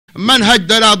manhaj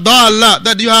that are dalla,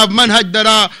 that you have manhaj that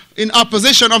are in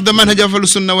opposition of the manhaj of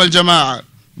As-Sunnah wal Jama'ah.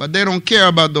 But they don't care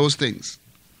about those things.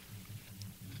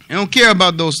 They don't care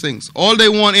about those things. All they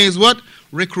want is what?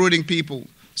 Recruiting people.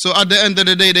 So at the end of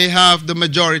the day, they have the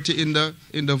majority in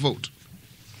the vote.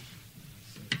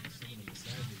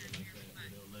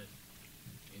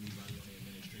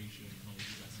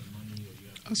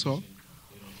 That's all.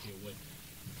 They don't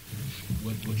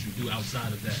care what you do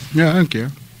outside of that. Yeah, I don't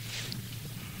care.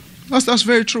 That's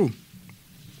very true.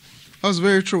 That's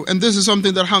very true. And this is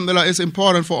something that, alhamdulillah, is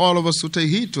important for all of us to take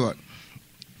heed to it.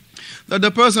 That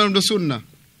the person of the Sunnah,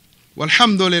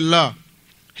 alhamdulillah,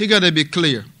 he got to be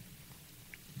clear.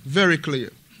 Very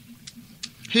clear.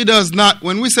 He does not,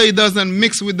 when we say he doesn't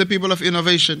mix with the people of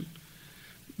innovation,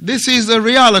 this is a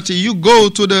reality. You go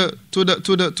to the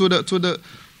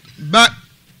back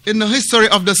in the history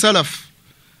of the Salaf,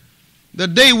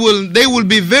 that they will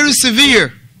be very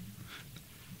severe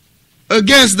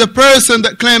against the person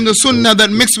that claimed the Sunnah that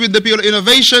mixed with the people of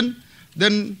innovation,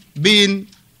 than being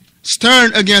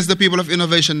stern against the people of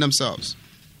innovation themselves.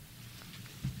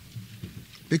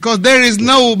 Because there is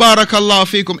no barakallah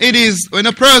fikum. It is when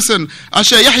a person, as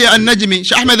Shaykh Yahya al-Najmi,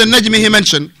 Shaykh Ahmed al-Najmi, he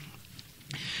mentioned,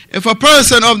 if a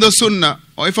person of the Sunnah,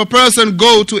 or if a person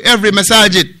go to every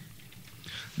masajid,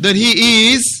 that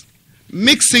he is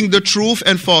mixing the truth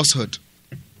and falsehood.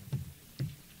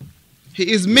 He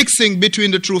is mixing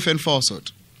between the truth and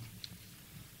falsehood.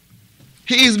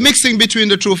 He is mixing between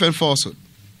the truth and falsehood.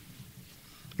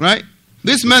 Right?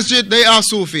 This masjid, they are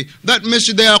Sufi. That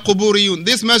masjid, they are Quburiyun.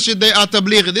 This masjid, they are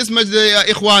Tablighi. This masjid, they are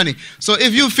Ikhwani. So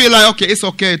if you feel like, okay, it's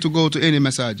okay to go to any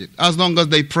masajid, as long as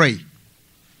they pray.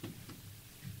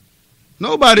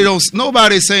 Nobody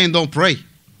is saying don't pray.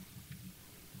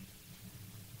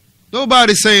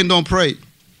 Nobody is saying don't pray.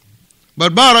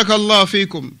 But barakallah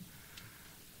fikum.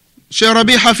 Shaykh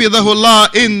Rabee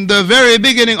hafidhahullah, in the very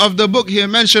beginning of the book, he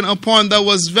mentioned a point that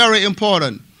was very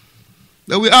important,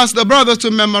 that we asked the brothers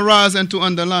to memorize and to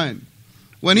underline.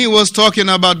 When he was talking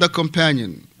about the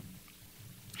companion,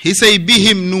 he said,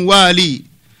 Bihim nuwali,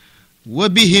 wa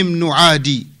bihim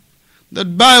nuadi.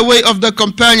 That by way of the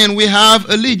companion we have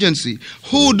allegiance.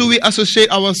 Who do we associate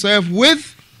ourselves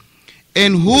with,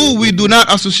 and who we do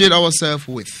not associate ourselves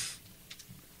with?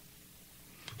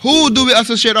 Who do we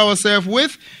associate ourselves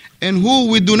with, and who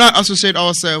we do not associate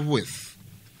ourselves with?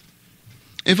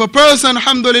 If a person,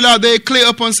 alhamdulillah, they clear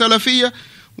upon Salafiyah,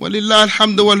 walillah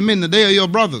alhamdu wal minna, they are your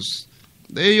brothers.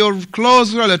 They are your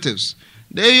close relatives.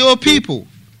 They are your people.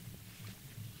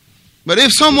 But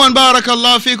if someone,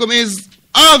 barakallah fikum, is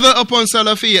other upon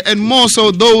Salafiyah, and more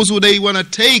so those who they want to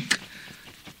take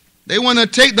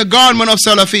the garment of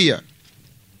Salafiyah,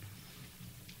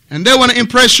 and they want to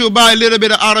impress you by a little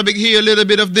bit of Arabic here, a little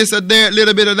bit of this or there, a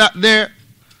little bit of that there.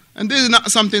 And this is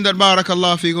not something that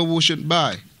barakallah fikum we should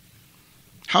buy.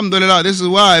 Alhamdulillah, this is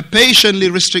why patiently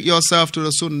restrict yourself to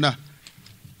the Sunnah.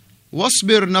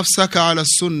 Wasbir nafsaka ala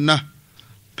Sunnah.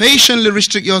 Patiently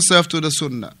restrict yourself to the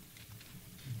Sunnah.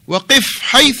 Waqif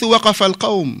haythu waqaf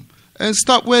al-qawm. And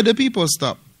stop where the people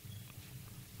stop.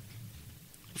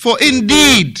 For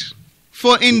indeed,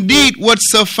 what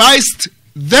sufficed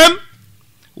them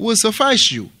will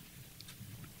suffice you.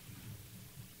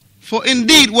 For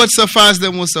indeed, what sufficed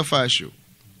them will suffice you.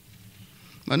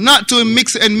 But not to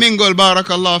mix and mingle,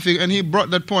 barakallah fiqh. And he brought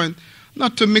that point,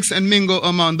 not to mix and mingle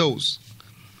among those.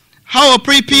 How a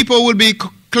people will be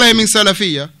claiming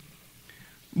Salafiyah,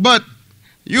 but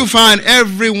you find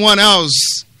everyone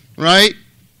else, right,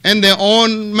 and their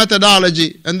own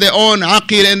methodology, and their own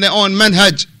aqid, and their own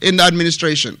manhaj in the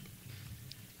administration.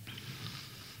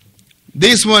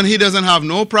 This one, he doesn't have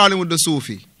no problem with the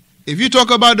Sufi. If you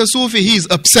talk about the Sufi, he's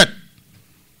upset.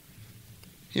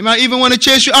 He might even want to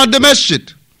chase you out the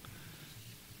masjid.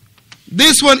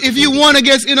 This one, if you want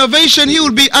against innovation, he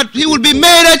will be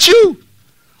mad at you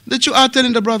that you are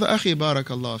telling the brother, Akhi,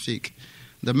 barakallah fiqh.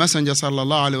 The Messenger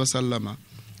sallallahu alaihi wasallam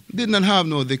didn't have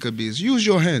no dhikr. Use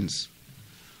your hands.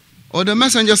 Or the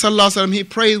Messenger sallallahu alaihi wasallam, he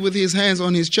prayed with his hands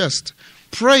on his chest.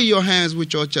 Pray your hands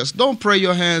with your chest. Don't pray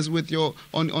your hands with your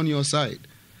on your side.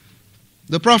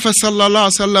 The Prophet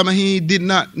sallallahu alaihi wasallam, he did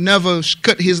not never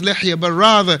cut his lihya, but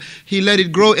rather he let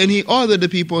it grow, and he ordered the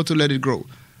people to let it grow.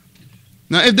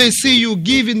 Now, if they see you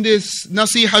giving this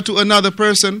nasiha to another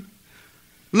person,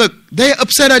 look, they're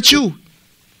upset at you,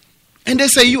 and they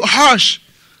say you harsh.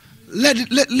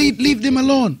 Leave them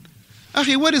alone.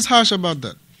 Akhi, what is harsh about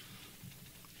that?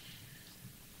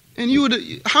 And you would,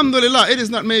 alhamdulillah, it is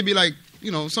not maybe like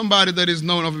somebody that is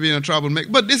known of being a troublemaker.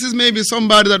 But this is maybe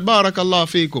somebody that, barakallah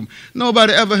fikum,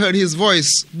 nobody ever heard his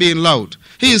voice being loud.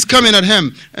 He is coming at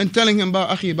him and telling him,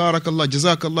 akhi, barakallah,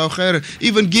 jazakallah khair,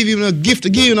 even give him a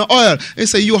gift, give him an oil, and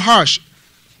say, you harsh.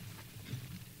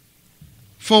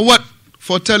 For what?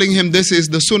 For telling him this is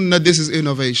the sunnah, this is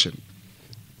innovation.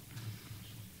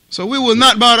 So we will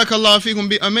not, barakallah fikum,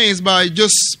 be amazed by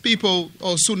just people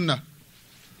or sunnah.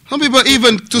 Some people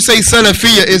even to say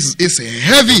salafiyya is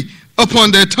heavy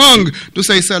upon their tongue to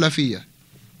say salafiyya.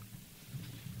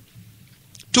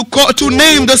 To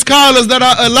name the scholars that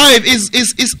are alive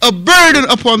is a burden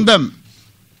upon them.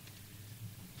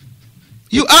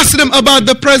 You ask them about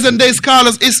the present day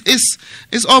scholars,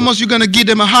 it's almost you're going to give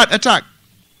them a heart attack.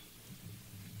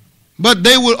 But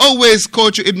they will always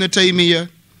quote you Ibn Taymiyyah.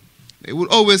 They will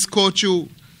always quote you,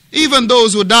 even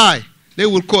those who die, they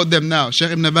will quote them now.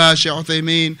 Shaykh Ibn Baz, Shaykh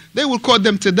Uthaymeen, they will quote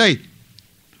them today.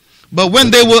 But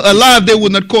when they were alive, they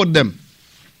would not quote them.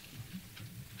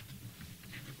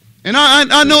 And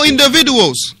I know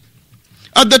individuals.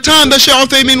 At the time that Shaykh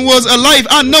Uthaymeen was alive,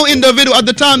 I know individuals at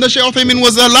the time that Shaykh Uthaymeen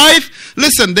was alive,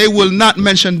 listen, they will not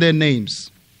mention their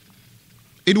names.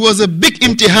 It was a big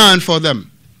imtihan for them.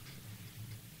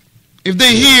 If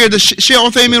they hear the Shaykh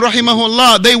Uthaymeen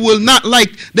rahimahullah, they will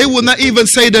not even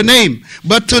say the name.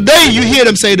 But today you hear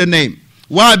them say the name.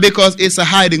 Why? Because it's a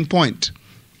hiding point.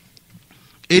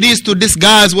 It is to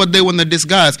disguise what they want to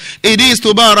disguise. It is to,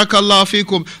 barakallah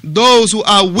fikum, those who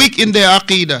are weak in their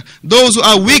aqidah, those who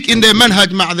are weak in their manhaj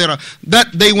ma'dhira,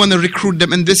 that they want to recruit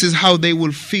them, and this is how they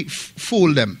will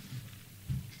fool them.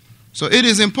 So it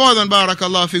is important,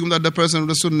 barakallah fikum, that the person of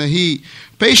the sunnah, he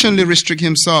patiently restrict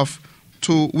himself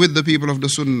with the people of the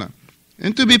sunnah.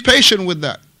 And to be patient with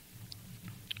that.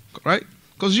 Right?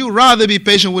 Because you rather be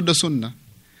patient with the sunnah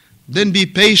than be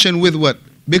patient with what?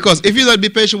 Because if you don't be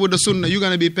patient with the sunnah, you're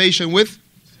going to be patient with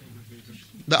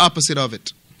the opposite of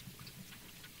it.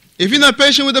 If you're not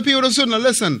patient with the people of the sunnah,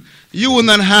 listen, you will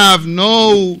not have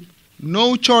no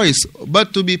choice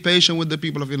but to be patient with the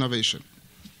people of innovation.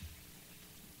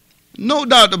 No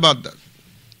doubt about that.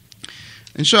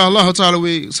 Inshallah ta'ala,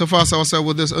 we suffice ourselves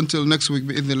with this until next week.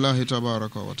 Bi'idhnillahi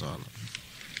tabaraka wa ta'ala.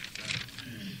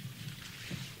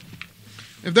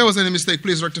 If there was any mistake,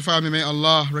 please rectify me. May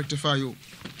Allah rectify you.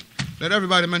 Let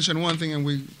everybody mention one thing and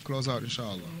we close out,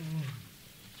 inshallah.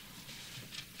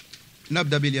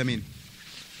 Nabda bil yamin.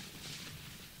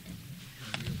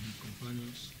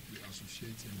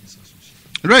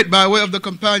 Right, by way of the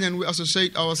companion, we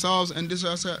associate ourselves and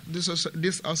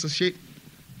disassociate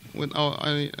with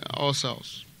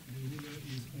ourselves.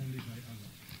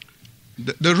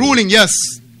 The ruling, yes,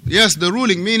 the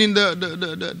ruling, meaning the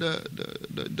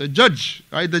judge,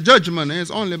 right? The judgment is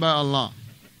only by Allah.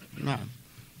 Nah.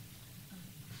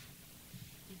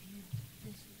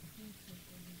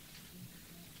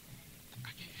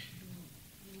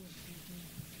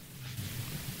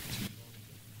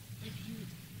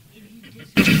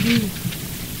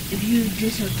 If you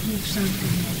disapprove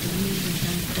something that the ruler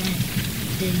does that,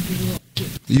 then you will get.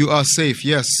 You are safe,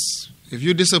 yes. If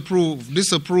you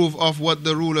disapprove of what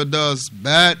the ruler does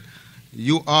bad,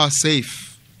 you are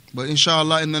safe. But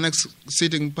inshallah, in the next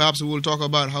sitting, perhaps we will talk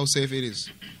about how safe it is.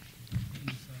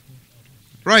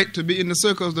 Right, to be in the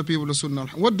circle of the people of the Sunnah.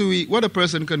 What a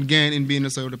person can gain in being in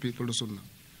the circle of the people of the Sunnah?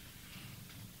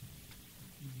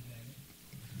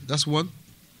 That's one.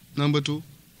 Number two.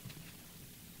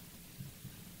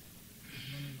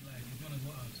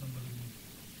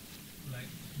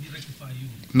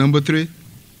 Number three.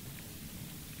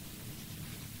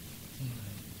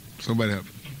 Somebody help.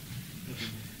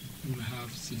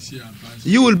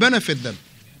 You will benefit them.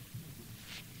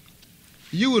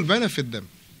 You will benefit them.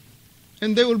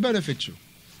 And they will benefit you.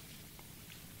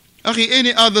 Akhi,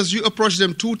 any others, you approach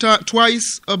them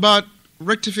twice about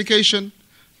rectification,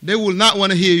 they will not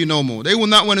want to hear you no more. They will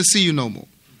not want to see you no more.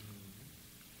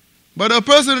 But a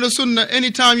person of the Sunnah,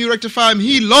 anytime you rectify him,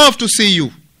 he loves to see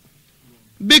you.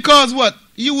 Because what?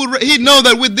 He know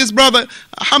that with this brother,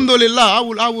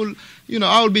 alhamdulillah, I will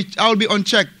be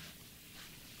unchecked.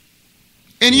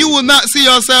 And you will not see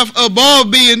yourself above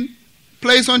being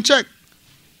placed on check.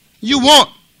 You won't.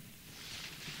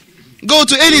 Go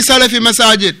to any Salafi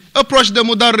masajid, approach the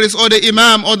mudarris or the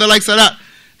imam or the likes of that,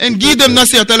 and give them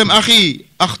nasiyah, tell them, akhi,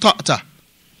 akhta'ta.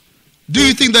 Do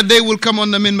you think that they will come on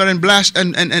the minbar and blast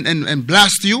and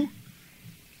blast you?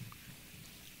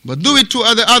 But do it to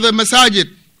other masajid.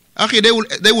 Akhi,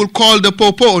 they will call the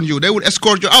popo on you. They will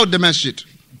escort you out the masjid.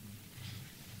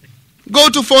 Go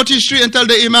to 40th Street and tell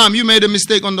the imam, you made a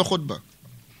mistake on the khutbah.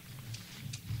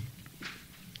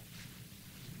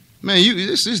 Man,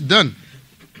 this is done.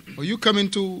 Are you coming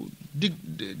to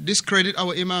discredit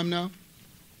our imam now?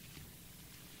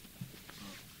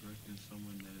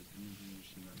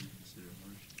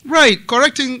 Right,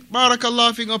 correcting,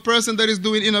 barakallah, a person that is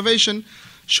doing innovation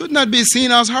should not be seen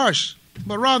as harsh,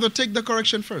 but rather take the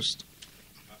correction first.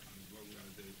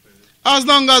 As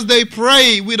long as they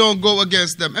pray, we don't go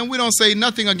against them, and we don't say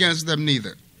nothing against them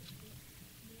neither.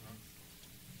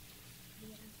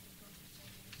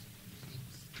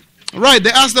 Right,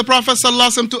 they asked the Prophet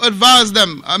ﷺ to advise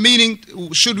them, meaning,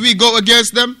 should we go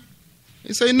against them?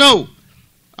 He said, no,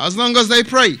 as long as they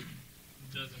pray. It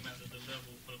doesn't matter the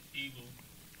level of evil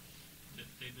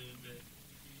that they do, that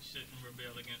you shouldn't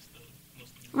rebel against the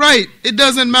Muslims. Right, it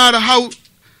doesn't matter how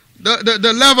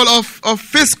the level of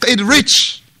fisq is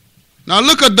rich. Now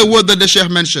look at the word that the Shaykh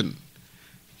mentioned.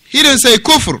 He didn't say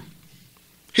kufr.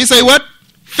 He said what?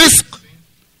 Fisq.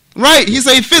 Right, he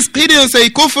said fisq. He didn't say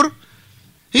kufr.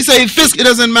 He said fisq. It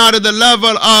doesn't matter the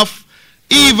level of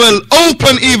evil,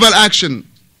 open evil action.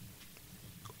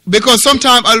 Because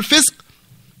sometimes al-fisq,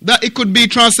 that it could be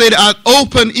translated as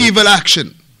open evil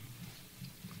action.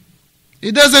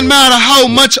 It doesn't matter how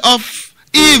much of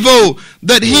evil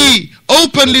that he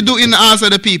openly do in the eyes of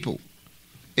the people.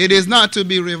 It is not to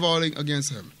be revolting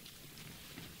against him.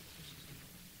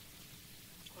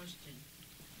 Question.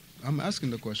 I'm asking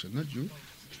the question, not you.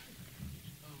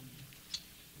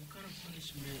 What kind of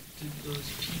punishment do those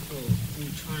people who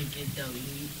try and get that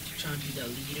lead, trying to be that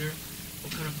leader,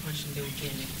 what kind of punishment they would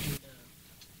get in the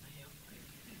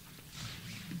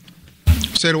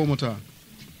hellfire? Say it one more time.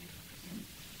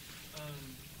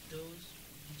 Those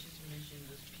you just mentioned,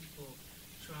 those people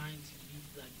trying to be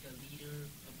like the leader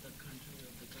of the country,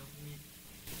 of the government.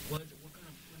 What kind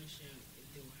of punishment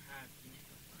they will have in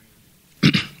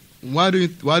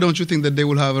hellfire? Why don't you think that they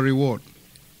will have a reward?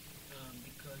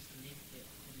 Because leave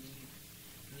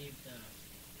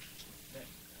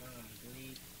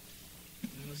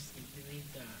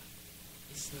the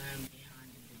Islam behind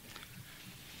the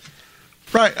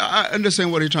back. Right, I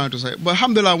understand what you're trying to say. But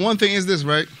alhamdulillah, one thing is this,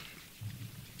 right?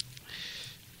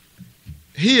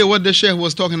 Here, what the Shaykh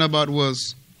was talking about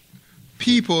was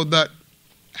people that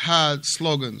had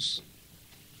slogans.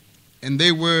 And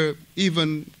they were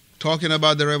even talking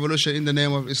about the revolution in the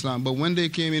name of Islam. But when they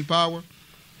came in power,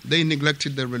 they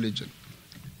neglected their religion.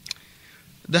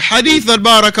 The hadith that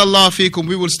barakallah fikum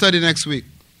we will study next week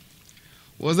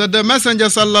was that the Messenger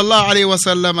sallallahu alayhi wa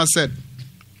sallam said,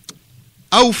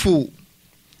 Awfu,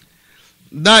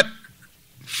 that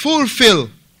fulfill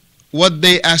what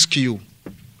they ask you,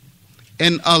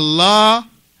 and Allah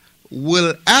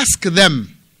will ask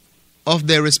them of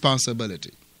their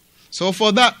responsibility. So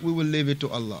for that, we will leave it to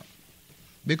Allah.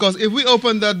 Because if we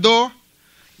open that door,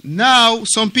 now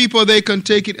some people, they can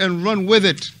take it and run with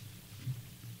it.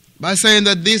 By saying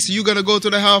that this, you're going to go to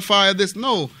the hellfire, this.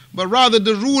 No. But rather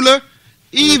the ruler,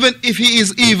 even if he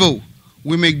is evil,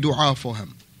 we make dua for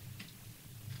him.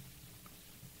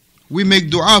 We make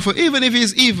dua for, even if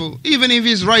he's evil, even if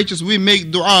he's righteous, we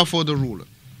make dua for the ruler.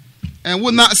 And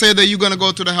would not say that you're going to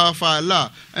go to the hellfire.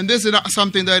 La. And this is not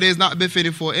something that is not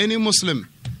befitting for any Muslim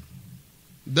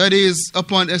that is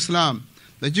upon Islam,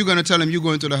 that you're going to tell him you're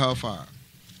going to the hellfire.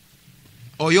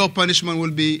 Or your punishment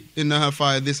will be in the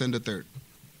hellfire, this and the third.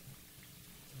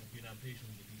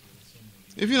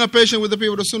 If you're not patient with the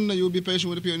people of the Sunnah, you will be patient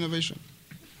with the people of innovation.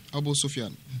 Abu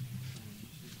Sufyan.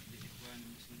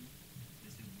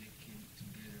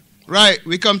 Right,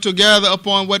 we come together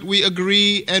upon what we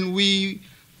agree, and we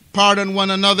pardon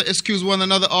one another, excuse one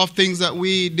another of things that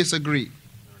we disagree.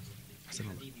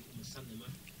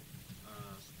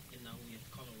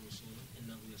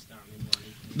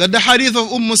 That the hadith of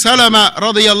Salama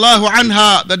radiyallahu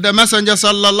anha, that the Messenger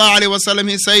sallallahu alayhi wa sallam,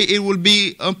 he say it will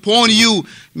be upon you,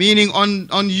 meaning on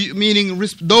you, meaning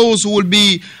those who will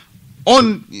be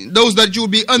on, those that you will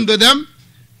be under them,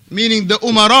 meaning the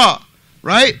umara,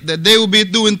 right? That they will be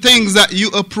doing things that you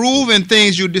approve and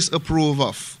things you disapprove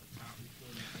of.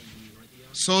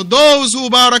 So those who,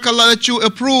 barakallah, that you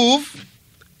approve,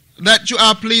 that you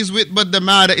are pleased with, but the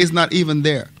matter is not even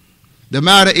there. The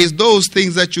matter is those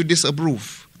things that you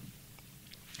disapprove.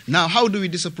 Now, how do we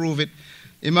disapprove it?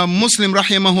 Imam Muslim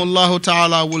rahimahullah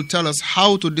ta'ala will tell us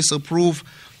how to disapprove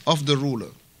of the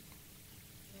ruler.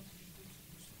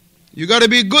 You got to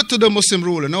be good to the Muslim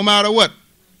ruler, no matter what.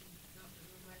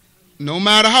 No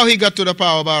matter how he got to the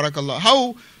power, barakallah.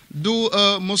 How do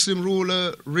a Muslim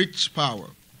ruler reach power?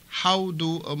 How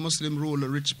do a Muslim ruler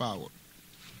reach power?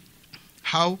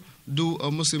 How do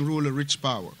a Muslim ruler reach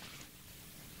power?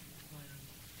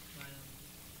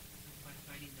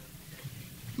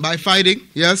 By fighting,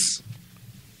 yes.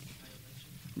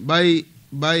 By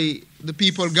the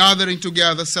people gathering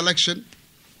together, selection.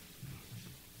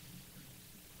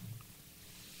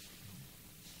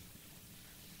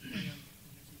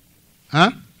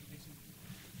 Huh?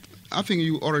 I think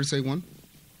you already say one.